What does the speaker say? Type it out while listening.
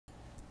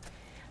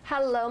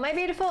Hello, my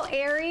beautiful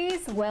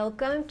Aries.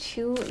 Welcome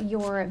to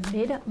your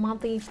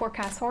mid-monthly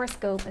forecast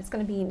horoscope. It's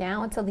going to be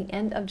now until the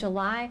end of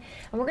July,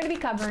 and we're going to be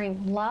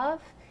covering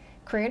love,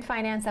 career and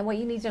finance, and what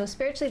you need to know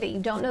spiritually that you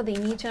don't know that you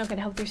need to know can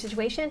help your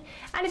situation.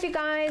 And if you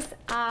guys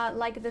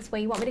like it this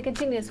way, you want me to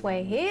continue this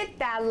way, hit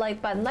that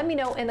like button. Let me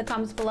know in the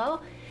comments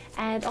below.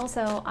 And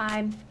also,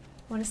 I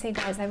want to say,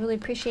 guys, I really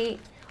appreciate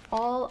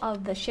all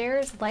of the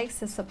shares,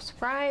 likes, and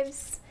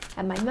subscribes,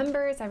 and my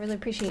members. I really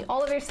appreciate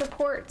all of your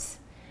support.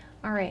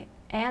 All right.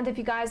 And if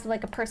you guys would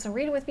like a personal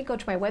reading with me, go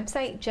to my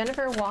website,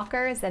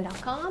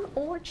 jenniferwalkerzen.com,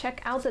 or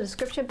check out the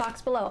description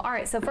box below. All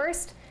right, so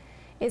first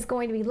is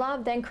going to be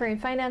love, then career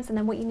and finance, and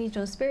then what you need to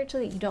know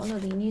spiritually that you don't know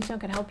that you need to know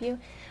can help you.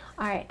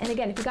 All right, and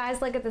again, if you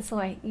guys like it this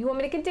way, you want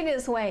me to continue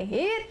this way,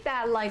 hit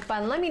that like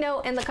button. Let me know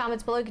in the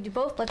comments below. You can do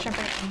both. Let's jump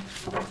right in.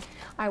 All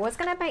right, what's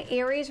going to happen my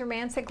Aries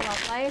romantic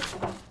love life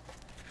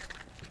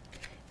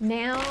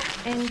now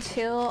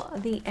until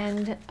the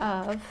end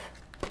of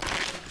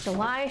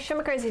July? Show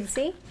me cards you can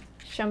see.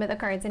 Show me the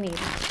cards I need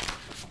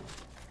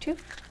to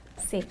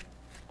see.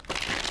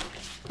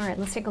 All right,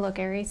 let's take a look,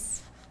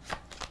 Aries.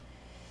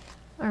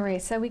 All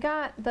right, so we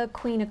got the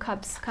Queen of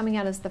Cups coming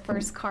out as the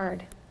first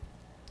card.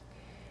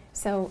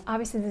 So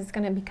obviously this is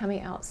going to be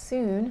coming out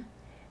soon.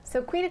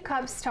 So Queen of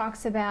Cups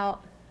talks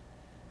about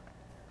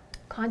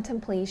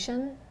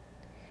contemplation,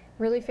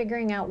 really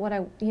figuring out what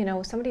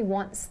somebody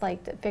wants,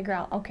 like, to figure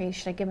out, okay,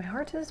 should I give my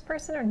heart to this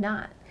person or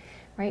not,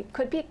 right?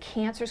 Could be a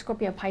Cancer,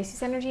 Scorpio,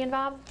 Pisces energy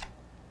involved.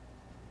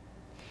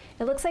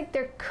 It looks like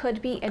there could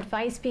be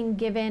advice being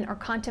given or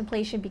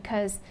contemplation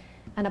because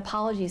an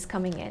apology is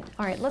coming in.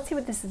 All right, let's see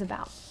what this is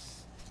about.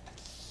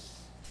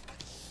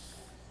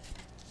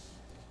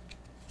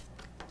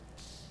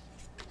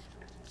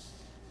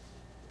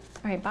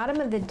 All right, bottom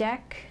of the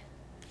deck.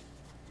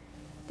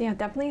 Yeah,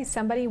 definitely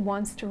somebody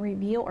wants to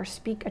reveal or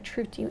speak a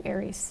truth to you,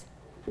 Aries.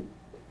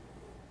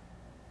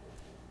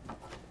 All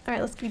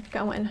right, let's keep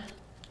going.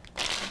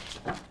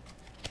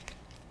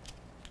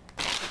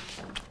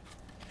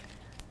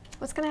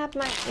 What's going to happen,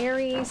 my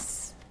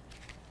Aries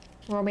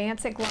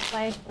romantic love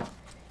life?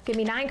 Give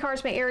me 9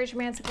 cards, my Aries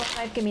romantic love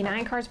life. Give me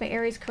 9 cards, my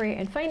Aries career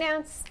and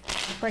finance.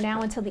 For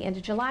now until the end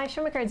of July.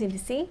 Show me the cards I need to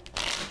see.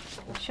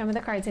 Show me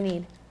the cards I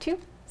need to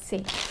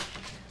see.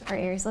 All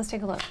right, Aries, let's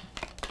take a look.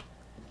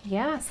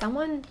 Yeah,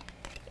 someone,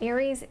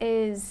 Aries,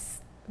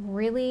 is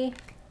really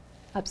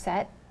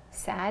upset,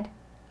 sad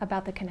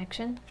about the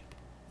connection.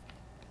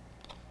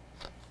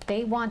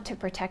 They want to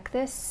protect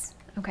this,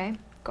 okay?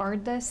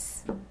 Guard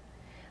this.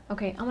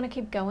 Okay, I'm going to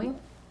keep going.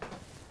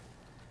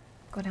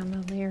 Go down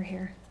the layer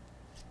here.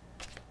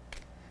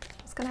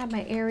 It's going to have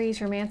my Aries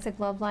romantic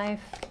love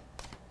life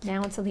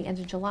now until the end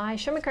of July.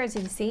 Show me cards you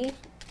can see.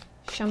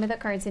 Show me the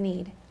cards I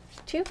need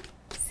to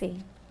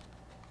see.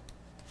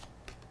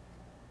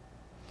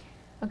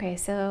 Okay,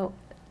 so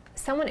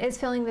someone is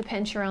feeling the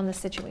pinch around the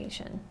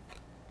situation.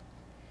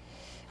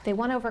 They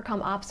want to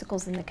overcome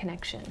obstacles in the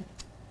connection.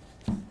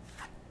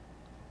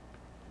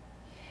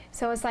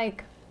 So it's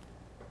like,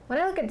 when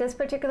I look at this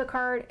particular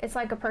card, it's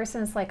like a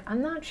person is like, I'm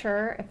not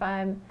sure if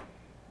I'm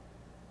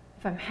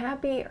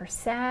happy or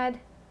sad.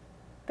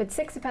 But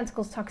Six of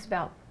Pentacles talks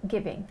about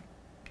giving,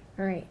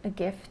 all right, a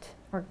gift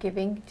or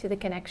giving to the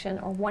connection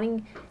or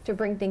wanting to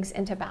bring things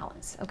into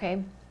balance,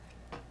 okay?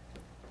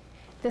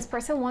 This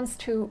person wants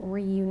to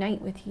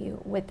reunite with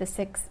you with the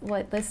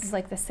this is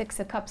like the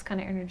Six of Cups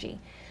kind of energy.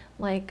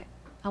 Like,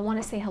 I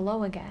want to say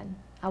hello again.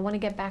 I want to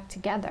get back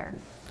together.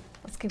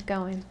 Let's keep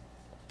going.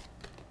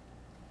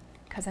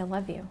 Because I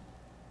love you.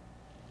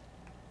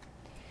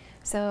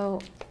 So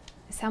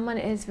someone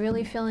is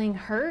really feeling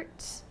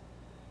hurt.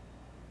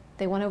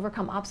 They want to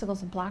overcome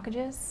obstacles and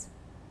blockages,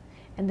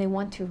 and they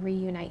want to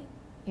reunite,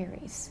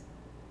 Aries.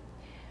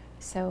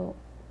 So,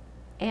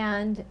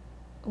 and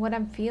what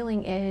I'm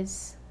feeling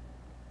is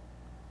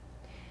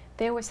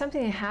there was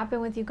something that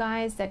happened with you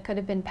guys that could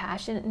have been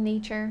passionate in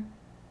nature,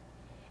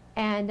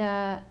 and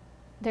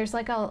there's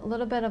like a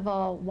little bit of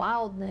a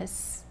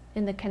wildness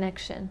in the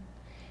connection.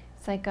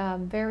 It's like a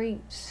very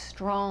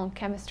strong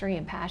chemistry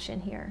and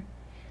passion here.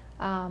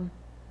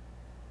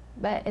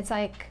 But it's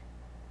like,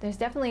 there's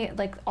definitely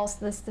like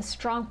also this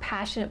strong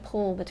passionate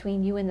pull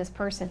between you and this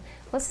person.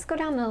 Let's just go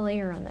down the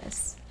layer on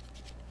this.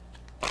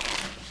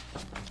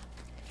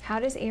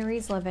 How does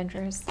Aries love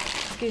interest,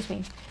 excuse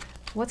me,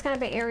 what's going to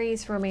be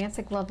Aries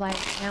romantic love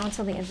life now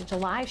until the end of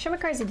July? Show me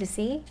cards you need to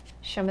see.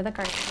 Show me the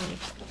cards you need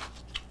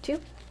to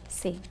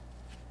see.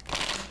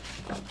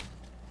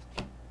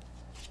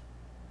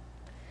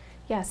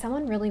 Yeah,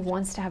 someone really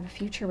wants to have a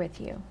future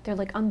with you. They're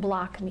like,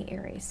 unblock me,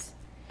 Aries.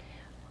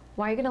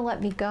 Why are you going to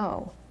let me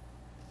go?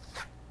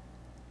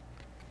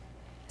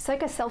 It's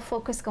like a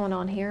self-focus going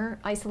on here.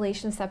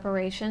 Isolation,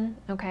 separation,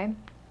 okay?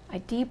 I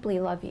deeply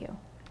love you.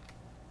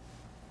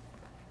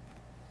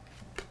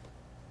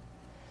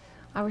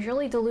 I was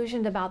really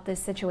delusioned about this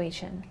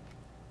situation.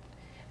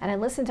 And I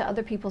listened to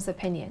other people's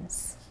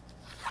opinions.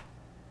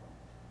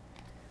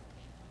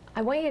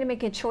 I want you to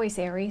make a choice,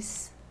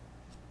 Aries.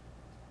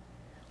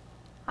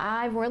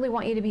 I really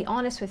want you to be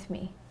honest with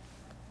me.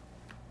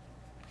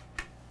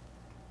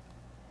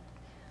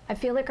 I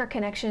feel like our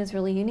connection is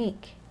really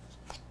unique.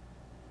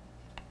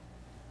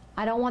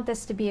 I don't want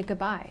this to be a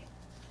goodbye.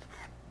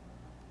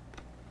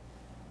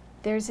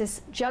 There's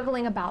this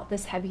juggling about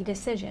this heavy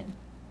decision.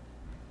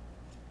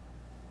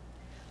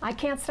 I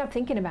can't stop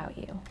thinking about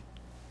you.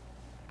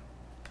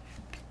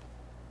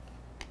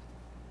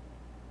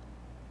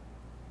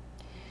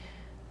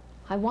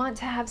 I want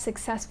to have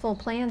successful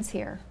plans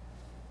here.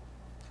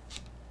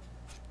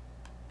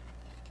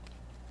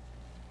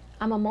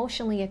 I'm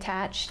emotionally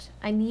attached.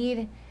 I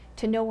need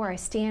to know where I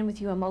stand with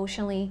you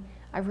emotionally.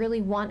 I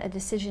really want a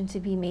decision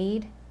to be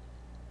made.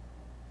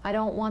 I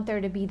don't want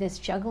there to be this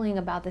juggling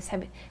about this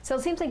heavy. So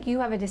it seems like you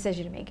have a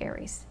decision to make,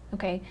 Aries.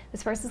 Okay,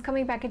 this person's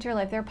coming back into your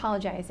life. They're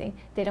apologizing.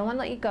 They don't want to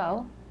let you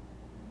go.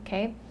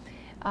 Okay,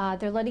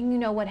 they're letting you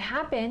know what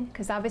happened,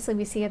 because obviously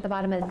we see at the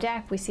bottom of the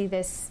deck, we see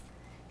this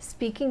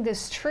speaking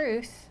this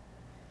truth,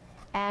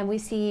 and we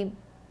see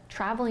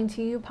traveling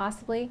to you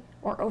possibly,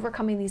 or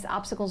overcoming these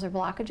obstacles or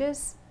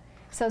blockages.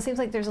 So it seems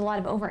like there's a lot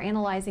of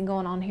overanalyzing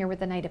going on here with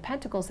the Knight of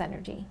Pentacles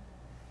energy.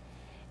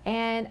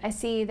 And I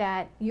see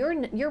that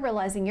you're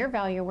realizing your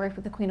value, your worth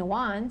with the Queen of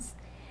Wands,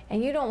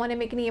 and you don't want to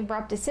make any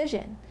abrupt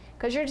decision,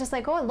 because you're just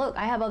like, oh, look,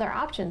 I have other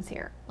options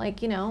here.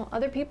 Like, you know,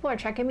 other people are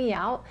checking me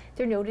out.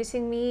 They're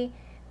noticing me.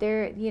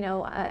 They're, you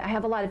know, I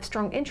have a lot of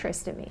strong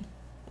interest in me.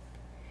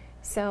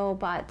 So,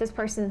 but this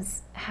person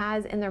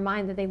has in their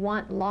mind that they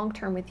want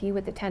long-term with you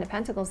with the Ten of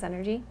Pentacles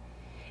energy.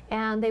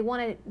 And they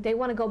want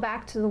to go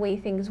back to the way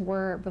things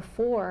were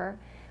before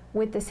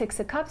with the Six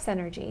of Cups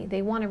energy.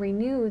 They want to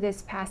renew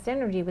this past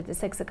energy with the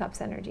Six of Cups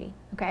energy,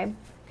 okay?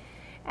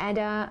 And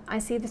I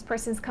see this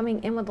person's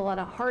coming in with a lot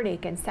of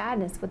heartache and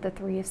sadness with the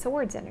Three of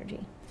Swords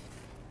energy.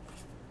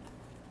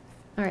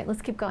 All right,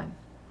 let's keep going.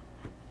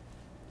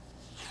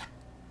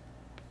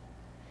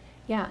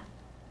 Yeah,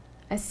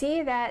 I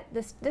see that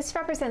this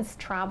represents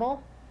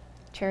travel,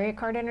 Chariot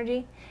card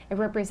energy. It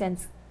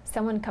represents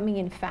someone coming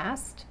in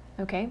fast,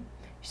 okay?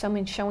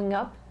 Someone showing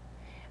up.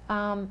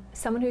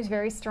 Someone who's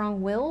very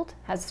strong-willed,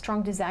 has a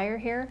strong desire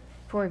here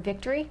for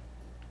victory.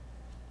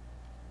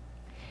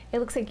 It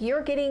looks like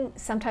you're getting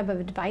some type of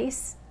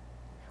advice,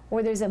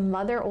 or there's a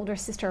mother, older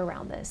sister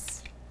around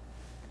this.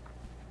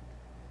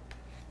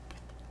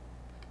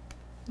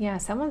 Yeah,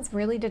 someone's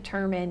really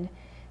determined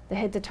to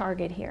hit the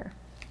target here,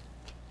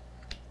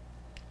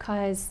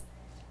 because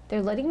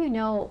they're letting you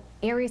know,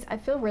 Aries, I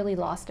feel really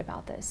lost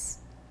about this.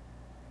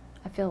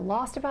 I feel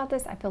lost about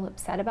this. I feel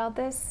upset about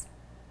this.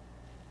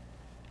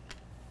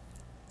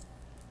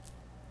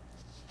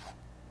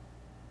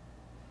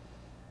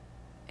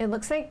 It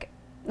looks like,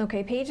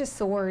 okay, Page of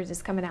Swords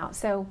is coming out.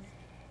 So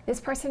this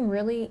person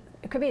really,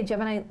 it could be a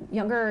Gemini,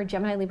 younger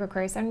Gemini, Libra,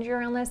 Aquarius energy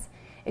around this.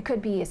 It could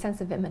be a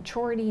sense of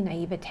immaturity,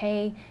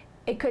 naivete.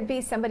 It could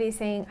be somebody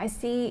saying, I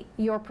see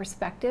your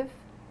perspective.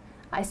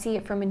 I see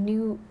it from a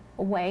new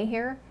way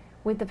here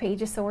with the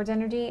Page of Swords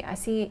energy. I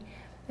see,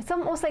 it's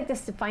almost like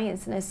this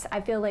defiance-ness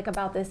I feel like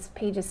about this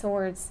Page of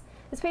Swords.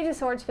 This Page of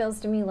Swords feels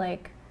to me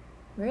like,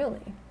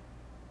 really?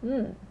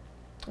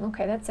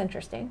 Okay, that's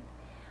interesting.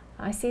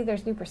 I see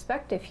there's new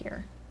perspective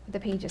here with the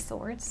Page of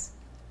Swords.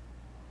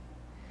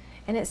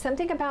 And it's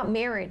something about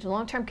marriage,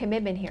 long-term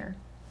commitment here.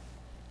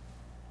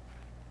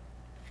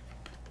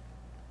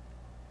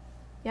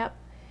 Yep.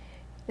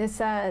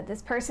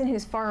 This person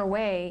who's far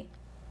away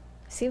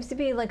seems to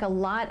be like a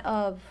lot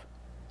of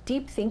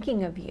deep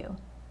thinking of you.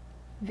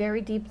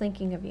 Very deep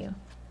thinking of you.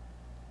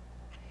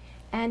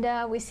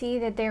 And we see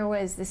that there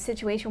was this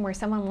situation where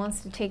someone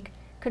wants to take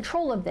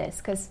control of this,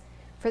 because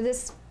for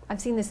this, I've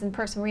seen this in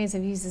personal readings.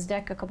 I've used this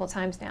deck a couple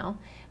times now,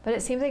 but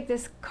it seems like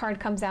this card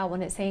comes out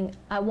when it's saying,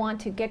 I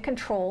want to get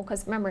control,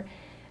 because remember,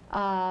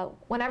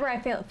 whenever I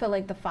feel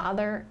like the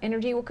father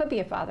energy, well, could be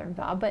a father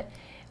involved, but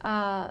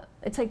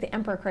it's like the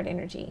Emperor card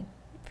energy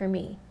for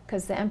me,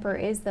 because the Emperor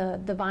is the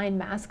divine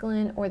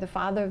masculine, or the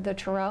father of the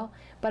tarot,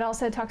 but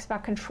also it talks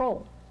about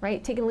control,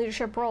 right? Taking a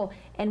leadership role,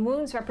 and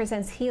wounds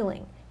represents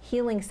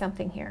healing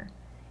something here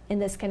in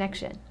this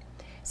connection.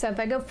 So if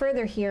I go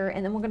further here,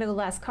 and then we're going to go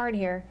last card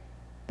here,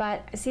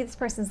 but I see this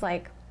person's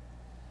like,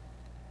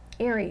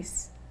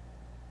 Aries,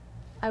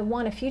 I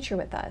want a future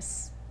with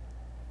us.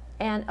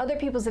 And other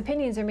people's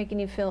opinions are making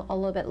you feel a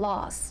little bit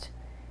lost.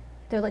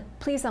 They're like,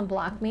 please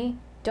unblock me.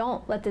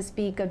 Don't let this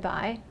be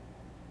goodbye.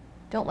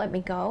 Don't let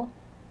me go.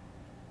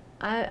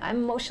 I'm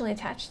emotionally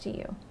attached to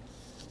you.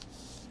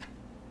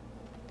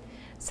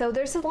 So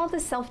there's a lot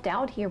of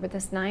self-doubt here with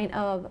this Nine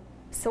of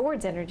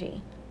Swords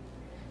energy.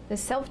 The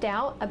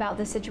self-doubt about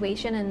the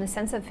situation and the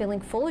sense of feeling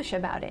foolish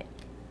about it.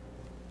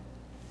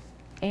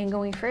 And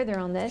going further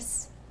on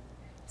this,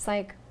 it's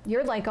like,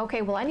 you're like,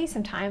 okay, well, I need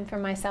some time for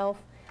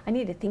myself. I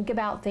need to think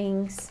about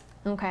things,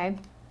 okay,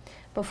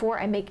 before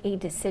I make a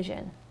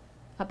decision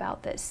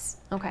about this,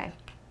 okay.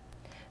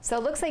 So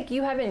it looks like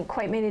you haven't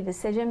quite made a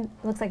decision.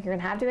 It looks like you're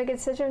gonna have to make a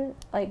decision.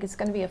 Like it's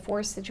gonna be a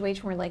forced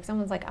situation where like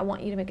someone's like, I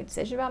want you to make a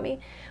decision about me.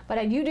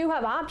 But you do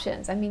have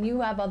options. I mean, you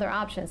have other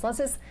options. Let's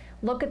just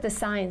look at the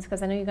signs,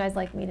 because I know you guys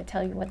like me to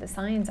tell you what the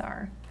signs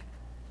are.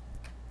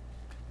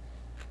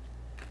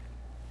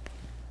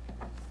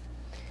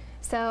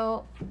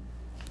 So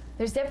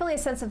There's definitely a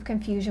sense of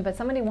confusion, but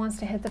somebody wants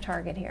to hit the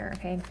target here,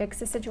 okay, and fix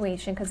the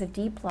situation because of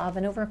deep love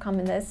and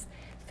overcoming this.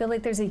 Feel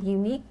like there's a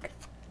unique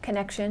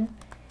connection.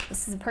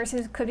 This is a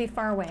person who could be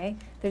far away.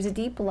 There's a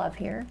deep love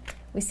here.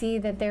 We see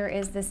that there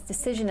is this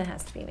decision that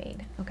has to be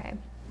made, okay.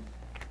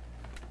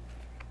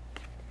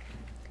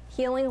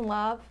 Healing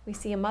love. We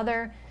see a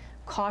mother,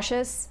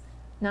 cautious,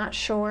 not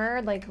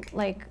sure,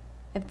 like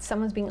if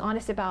someone's being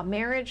honest about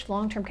marriage,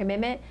 long-term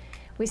commitment.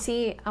 We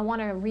see, I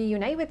want to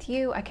reunite with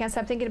you, I can't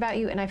stop thinking about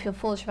you, and I feel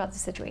foolish about the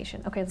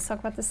situation. Okay, let's talk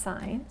about the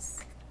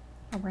signs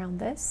around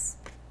this.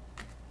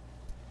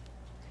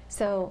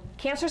 So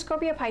Cancer,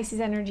 Scorpio, Pisces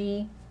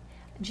energy,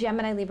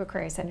 Gemini, Libra,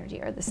 Aquarius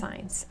energy are the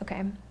signs, okay?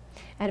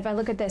 And if I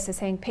look at this, it's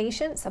saying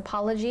patience,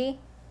 apology,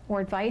 or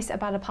advice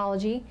about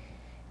apology.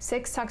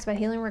 6 talks about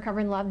healing,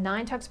 recovery, and love.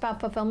 9 talks about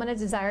fulfillment of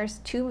desires.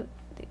 2,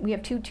 we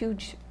have 2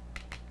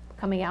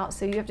 coming out,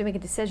 so you have to make a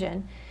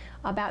decision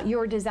about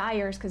your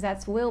desires, because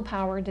that's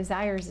willpower.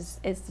 Desires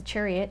is the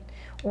Chariot,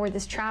 or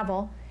this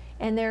travel.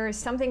 And there's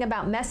something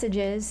about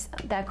messages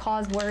that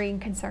cause worry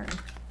and concern.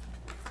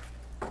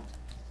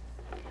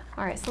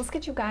 All right, so let's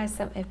get you guys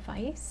some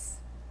advice.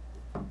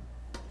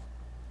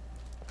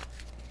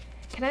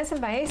 Can I have some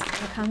advice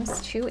when it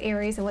comes to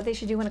Aries and what they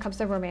should do when it comes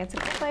to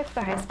romantic life, for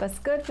the highest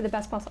best good, for the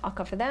best possible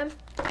outcome for them?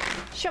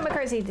 Show me the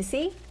cards I need to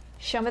see.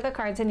 Show me the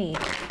cards I need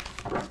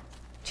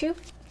to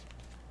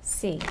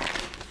see.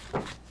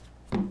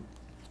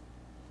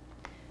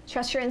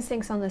 Trust your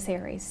instincts on this,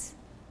 Aries,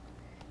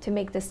 to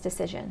make this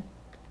decision.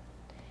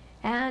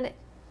 And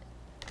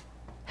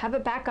have a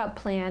backup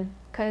plan,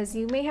 because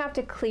you may have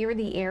to clear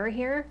the air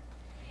here,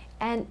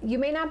 and you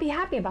may not be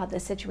happy about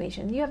this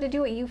situation. You have to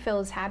do what you feel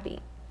is happy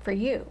for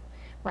you,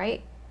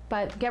 right?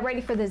 But get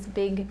ready for this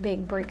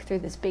big breakthrough,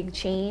 this big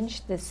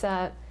change, this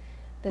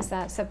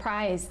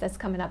surprise that's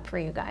coming up for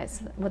you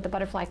guys with the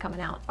butterfly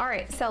coming out. All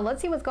right, so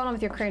let's see what's going on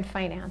with your career and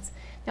finance.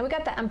 Now we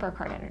got the Emperor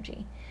card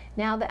energy.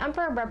 Now the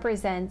Emperor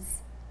represents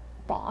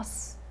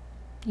boss,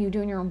 you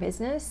doing your own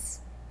business,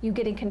 you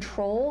getting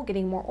control,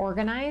 getting more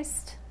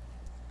organized.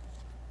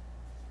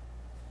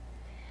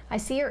 I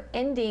see you're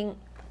ending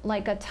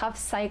like a tough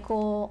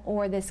cycle,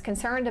 or this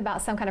concerned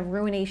about some kind of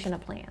ruination of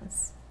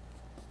plans.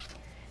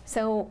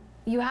 So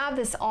you have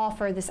this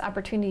offer, this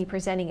opportunity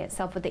presenting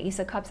itself with the Ace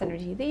of Cups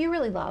energy that you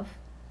really love.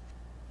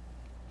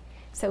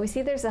 So we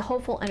see there's a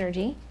hopeful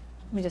energy.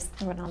 Let me just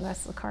throw it on the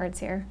rest of the cards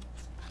here.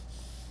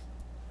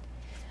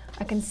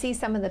 I can see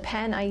some of the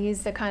pen I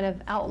used to kind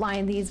of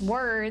outline these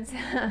words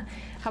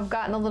have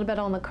gotten a little bit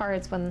on the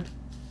cards with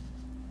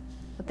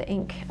the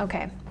ink.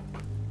 Okay.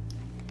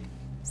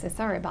 So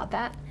sorry about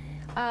that.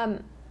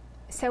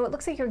 So it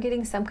looks like you're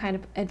getting some kind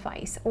of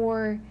advice,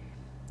 or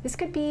this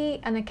could be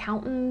an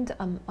accountant,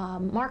 a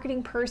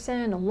marketing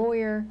person, a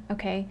lawyer,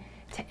 okay,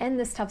 to end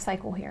this tough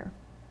cycle here.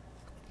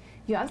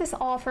 You have this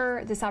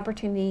offer, this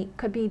opportunity,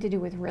 could be to do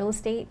with real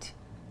estate,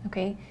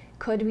 okay,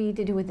 could be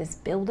to do with this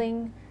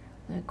building,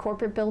 a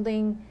corporate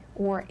building,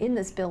 or in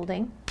this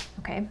building,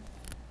 okay.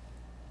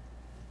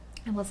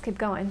 And let's keep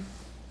going.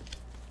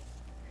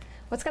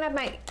 What's going to have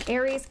my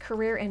Aries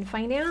career and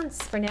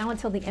finance for now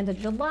until the end of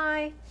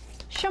July?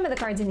 Show me the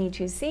cards I need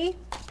to see.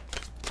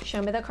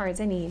 Show me the cards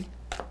I need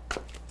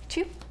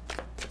to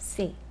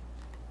see.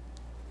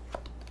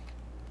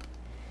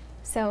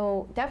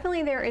 So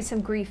definitely there is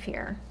some grief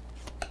here,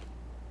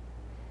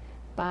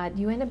 but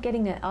you end up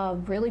getting a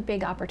really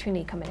big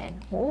opportunity coming in.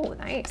 Oh,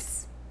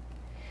 nice.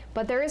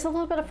 But there is a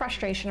little bit of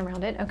frustration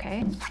around it,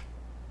 okay,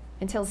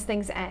 until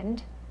things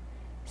end.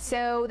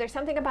 So there's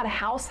something about a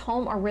house,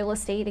 home, or real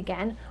estate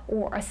again,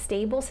 or a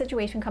stable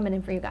situation coming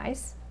in for you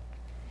guys.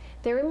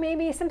 There may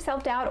be some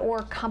self-doubt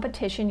or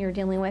competition you're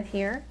dealing with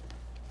here.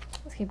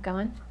 Let's keep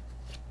going.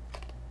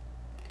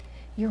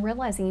 You're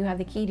realizing you have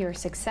the key to your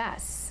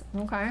success,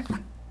 okay.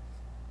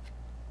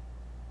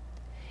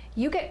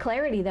 You get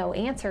clarity though,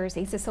 answers,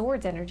 Ace of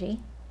Swords energy,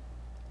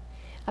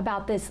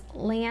 about this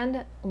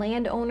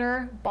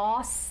landowner,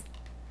 boss.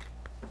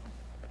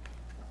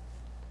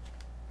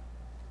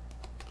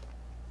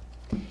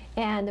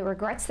 And the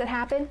regrets that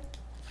happen.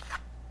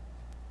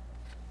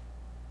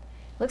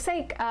 Looks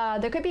like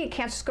there could be a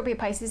Cancer, Scorpio,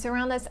 Pisces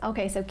around this.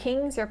 Okay, so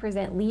kings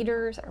represent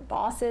leaders or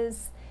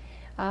bosses.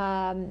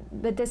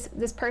 But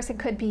this person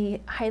could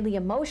be highly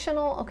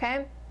emotional,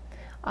 okay?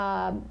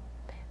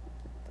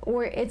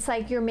 Or it's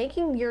like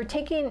you're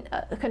taking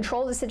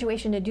control of the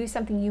situation to do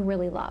something you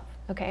really love,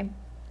 okay?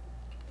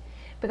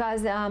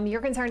 Because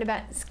you're concerned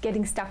about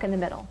getting stuck in the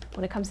middle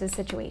when it comes to the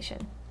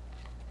situation.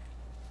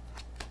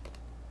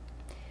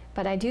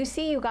 But I do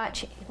see you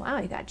got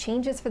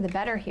changes for the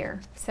better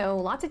here. So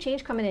lots of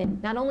change coming in,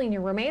 not only in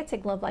your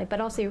romantic love life, but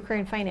also your career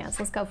and finance.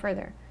 Let's go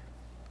further.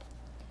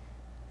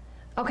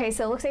 Okay,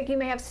 so it looks like you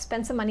may have to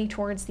spend some money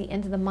towards the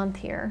end of the month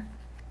here.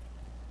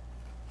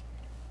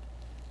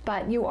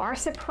 But you are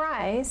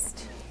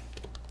surprised.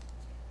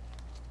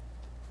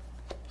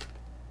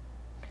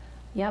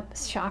 Yep,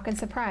 shock and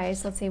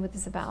surprise. Let's see what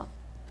this is about.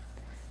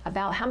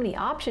 About how many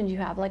options you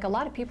have. Like a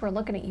lot of people are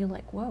looking at you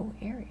like, whoa,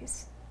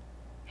 Aries,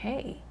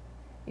 hey.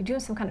 You're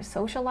doing some kind of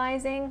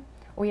socializing,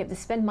 or you have to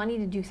spend money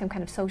to do some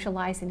kind of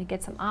socializing to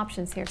get some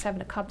options here.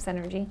 Seven of Cups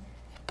energy.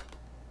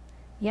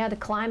 Yeah, to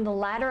climb the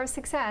ladder of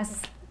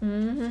success.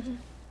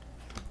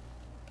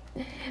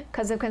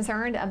 Because they're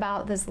concerned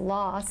about this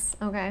loss,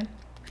 okay?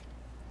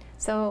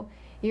 So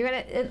you're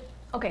gonna,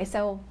 okay,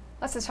 so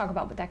let's just talk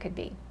about what that could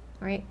be,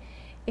 right?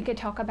 It could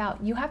talk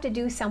about you have to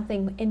do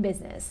something in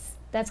business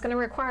that's gonna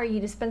require you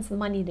to spend some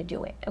money to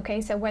do it,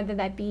 okay? So whether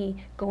that be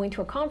going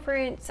to a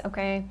conference,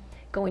 okay,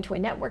 going to a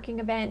networking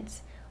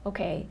event,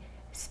 okay,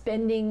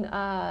 spending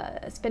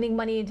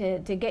money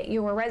to get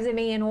your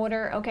resume in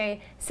order,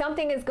 okay?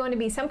 Something is going to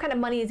be, some kind of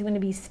money is going to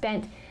be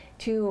spent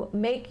to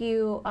make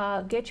you,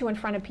 get you in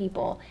front of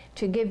people,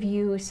 to give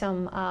you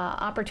some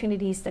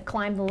opportunities to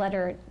climb the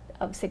ladder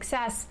of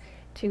success,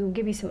 to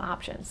give you some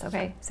options,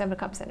 okay? Seven of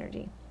Cups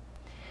energy.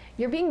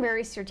 You're being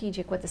very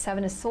strategic with the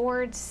Seven of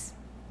Swords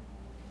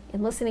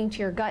and listening to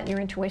your gut and your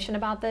intuition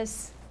about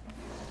this.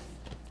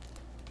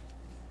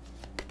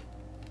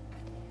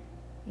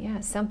 Yeah,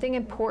 something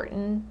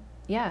important.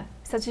 Yeah,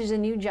 such as a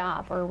new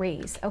job or a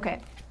raise. Okay.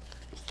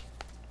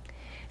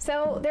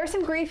 So there's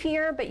some grief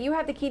here, but you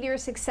have the key to your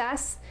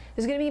success.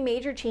 There's going to be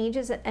major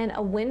changes and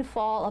a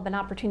windfall of an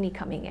opportunity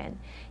coming in.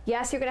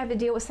 Yes, you're going to have to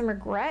deal with some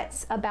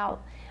regrets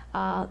about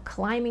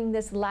climbing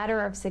this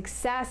ladder of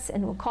success,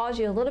 and will cause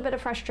you a little bit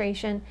of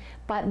frustration,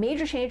 but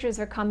major changes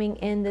are coming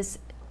in this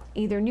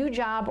either new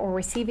job or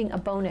receiving a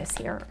bonus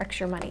here,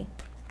 extra money.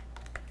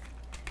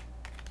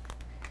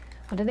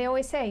 What do they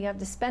always say? You have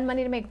to spend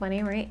money to make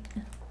money, right?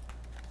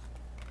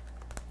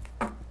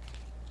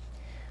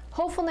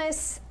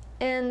 Hopefulness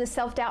in the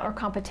self-doubt or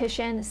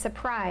competition.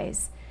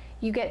 Surprise.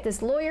 You get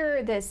this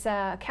lawyer, this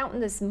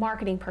accountant, this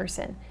marketing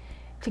person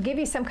to give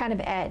you some kind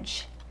of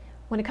edge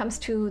when it comes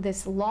to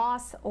this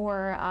loss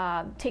or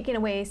taking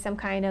away some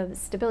kind of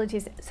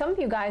stability. Some of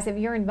you guys, if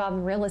you're involved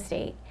in real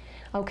estate,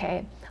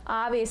 okay,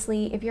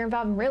 obviously if you're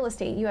involved in real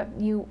estate,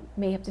 you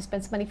may have to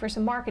spend some money for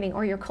some marketing,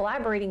 or you're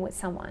collaborating with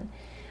someone.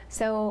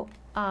 So,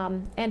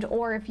 and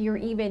or if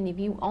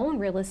you own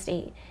real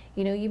estate,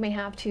 you know, you may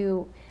have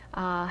to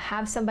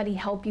have somebody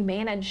help you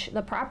manage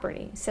the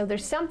property. So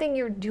there's something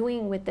you're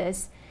doing with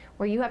this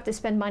where you have to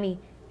spend money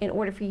in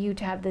order for you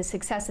to have the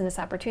success in this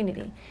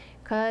opportunity.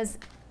 Because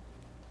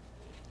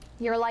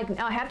you're like,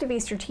 I have to be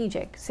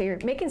strategic. So you're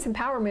making some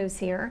power moves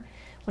here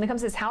when it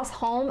comes to this house,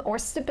 home, or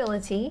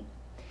stability,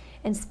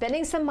 and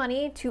spending some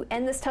money to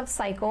end this tough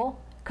cycle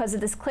because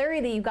of this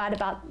clarity that you got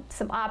about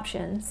some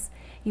options.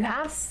 You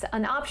have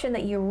an option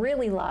that you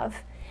really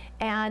love,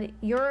 and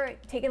you're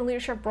taking a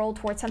leadership role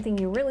towards something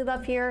you really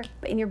love here,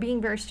 and you're being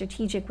very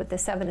strategic with the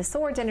Seven of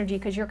Swords energy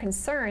because you're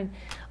concerned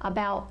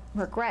about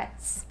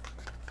regrets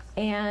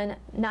and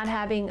not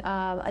having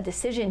a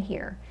decision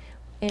here,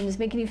 and it's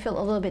making you feel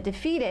a little bit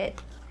defeated.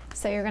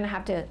 So you're going to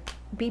have to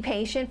be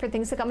patient for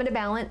things to come into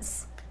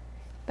balance.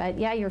 But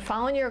yeah, you're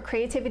following your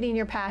creativity and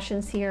your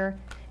passions here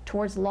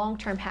towards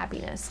long-term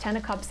happiness. Ten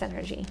of Cups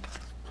energy.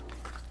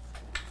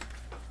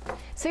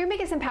 So you're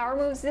making some power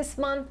moves this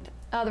month,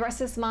 the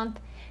rest of this month,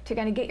 to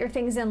kind of get your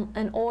things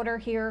in order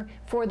here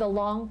for the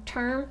long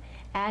term.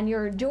 And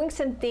you're doing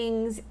some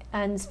things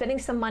and spending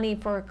some money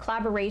for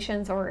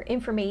collaborations or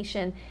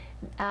information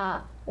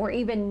or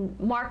even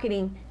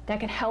marketing that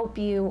can help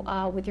you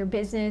with your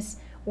business,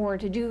 or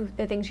to do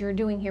the things you're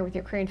doing here with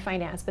your career and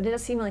finance. But it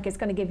does seem like it's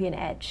going to give you an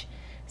edge.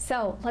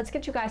 So let's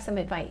get you guys some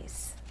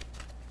advice.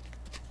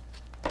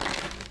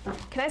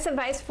 Can I have some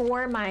advice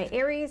for my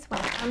Aries when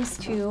it comes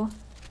to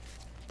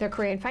their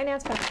career and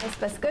finance?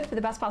 That's good for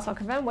the best possible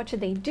outcome. What should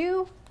they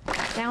do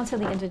now until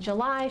the end of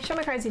July? Show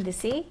me cards you need to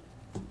see.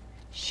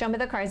 Show me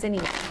the cards I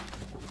need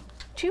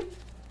to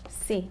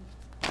see.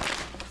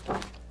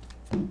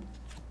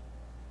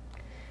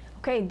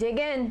 Okay, dig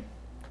in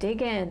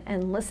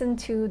and listen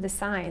to the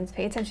signs.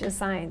 Pay attention to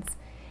signs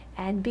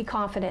and be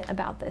confident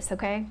about this,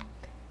 okay?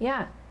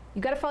 Yeah,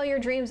 you got to follow your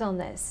dreams on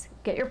this.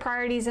 Get your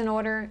priorities in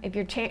order. If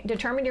you're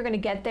determined you're going to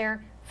get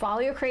there, follow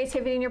your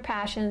creativity and your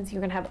passions. You're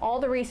going to have all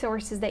the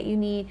resources that you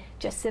need.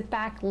 Just sit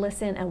back,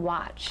 listen, and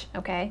watch,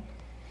 okay?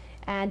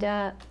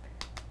 And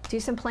do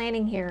some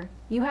planning here.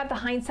 You have the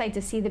hindsight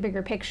to see the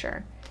bigger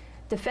picture.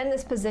 Defend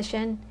this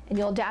position, and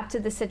you'll adapt to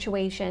the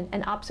situation,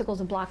 and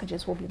obstacles and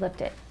blockages will be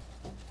lifted.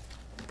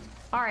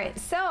 All right,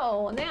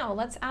 so now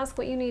let's ask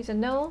what you need to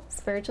know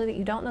spiritually that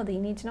you don't know that you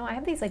need to know. I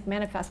have these like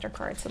manifestor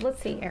cards, so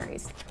let's see,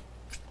 Aries.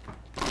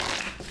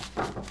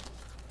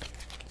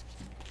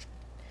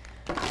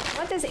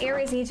 What does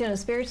Aries need to know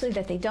spiritually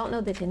that they don't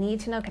know that they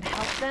need to know can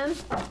help them?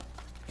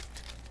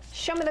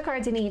 Show me the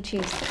cards I need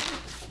to see.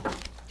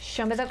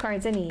 Show me the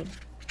cards I need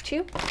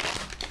to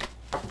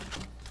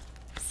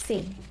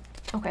see.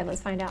 Okay,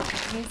 let's find out.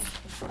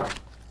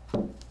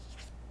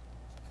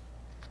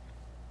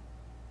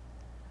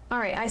 All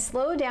right, I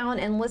slow down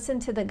and listen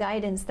to the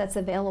guidance that's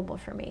available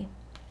for me.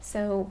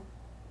 So,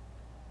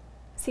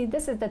 see,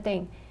 this is the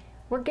thing.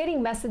 We're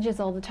getting messages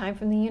all the time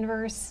from the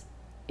universe.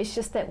 It's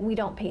just that we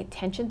don't pay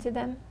attention to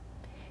them.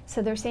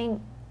 So they're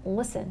saying,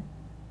 listen,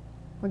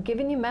 we're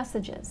giving you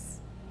messages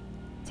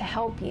to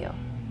help you.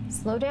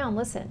 Slow down,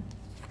 listen.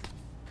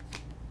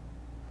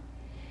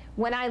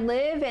 When I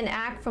live and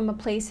act from a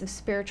place of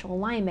spiritual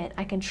alignment,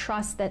 I can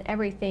trust that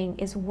everything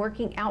is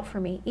working out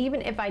for me,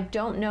 even if I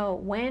don't know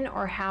when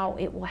or how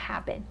it will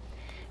happen.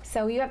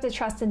 So you have to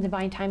trust in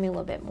divine timing a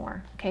little bit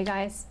more, okay,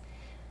 guys?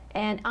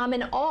 And I'm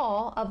in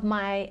awe of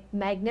my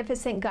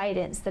magnificent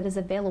guidance that is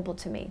available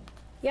to me.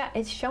 Yeah,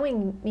 it's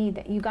showing me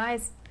that you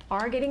guys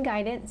are getting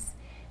guidance.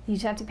 You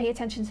just have to pay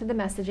attention to the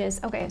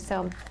messages. Okay,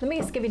 so let me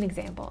just give you an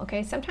example,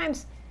 okay?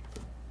 Sometimes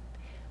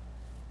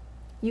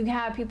you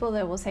have people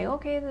that will say,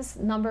 okay, this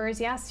number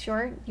is, yes,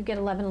 sure, you get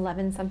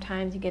 1111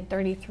 sometimes, you get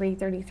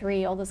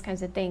 3333, all those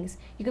kinds of things.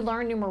 You can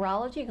learn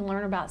numerology, you can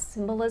learn about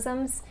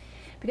symbolisms,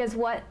 because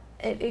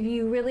if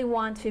you really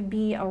want to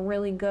be a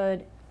really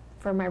good,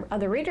 for my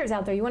other readers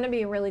out there, you want to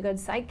be a really good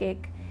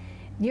psychic,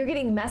 you're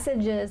getting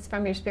messages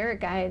from your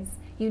spirit guides,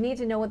 you need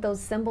to know what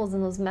those symbols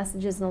and those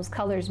messages and those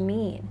colors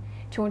mean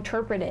to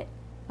interpret it,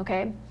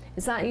 okay?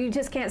 It's not, you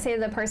just can't say to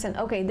the person,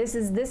 okay, this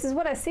is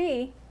what I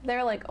see.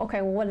 They're like,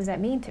 okay, well, what does that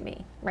mean to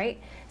me, right?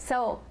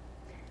 So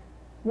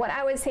what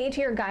I would say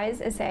to your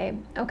guides is say,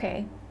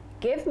 okay,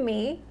 give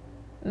me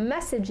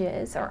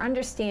messages or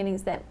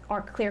understandings that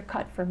are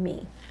clear-cut for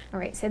me. All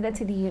right, say that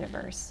to the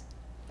universe.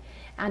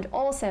 And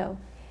also,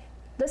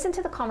 listen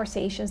to the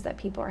conversations that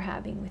people are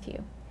having with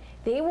you.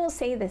 They will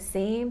say the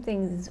same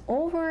things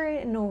over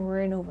and over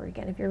and over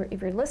again if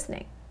you're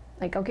listening.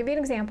 Like, I'll give you an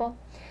example.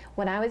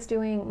 When I was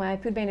doing my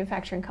food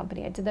manufacturing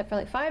company, I did that for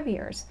like 5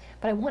 years,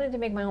 but I wanted to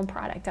make my own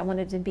product. I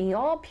wanted to be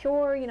all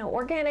pure, you know,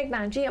 organic,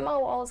 non-GMO,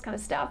 all this kind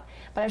of stuff,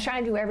 but I was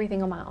trying to do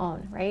everything on my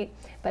own, right?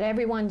 But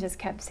everyone just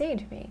kept saying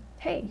to me,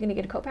 hey, you're gonna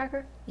get a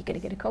co-packer? You're gonna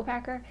get a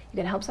co-packer? You're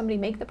gonna help somebody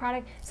make the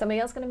product? Somebody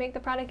else gonna make the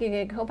product? You're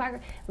gonna get a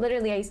co-packer?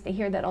 Literally, I used to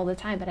hear that all the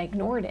time, but I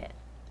ignored it.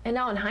 And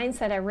now in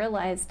hindsight, I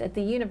realized that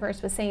the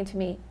universe was saying to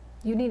me,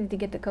 you needed to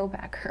get the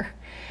co-packer.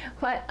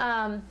 But,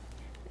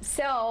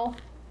 so,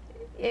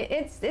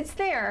 it's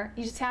there.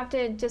 You just have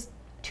to just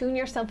tune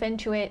yourself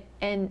into it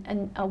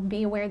and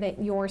be aware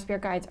that your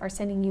spirit guides are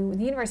sending you,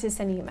 the universe is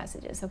sending you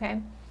messages,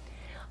 okay?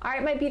 All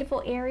right, my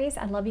beautiful Aries,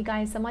 I love you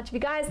guys so much. If you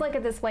guys like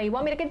it this way, you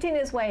want me to continue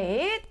this way,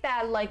 hit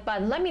that like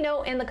button. Let me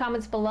know in the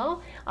comments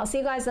below. I'll see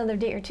you guys another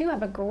day or two.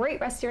 Have a great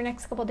rest of your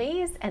next couple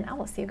days, and I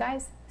will see you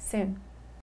guys soon.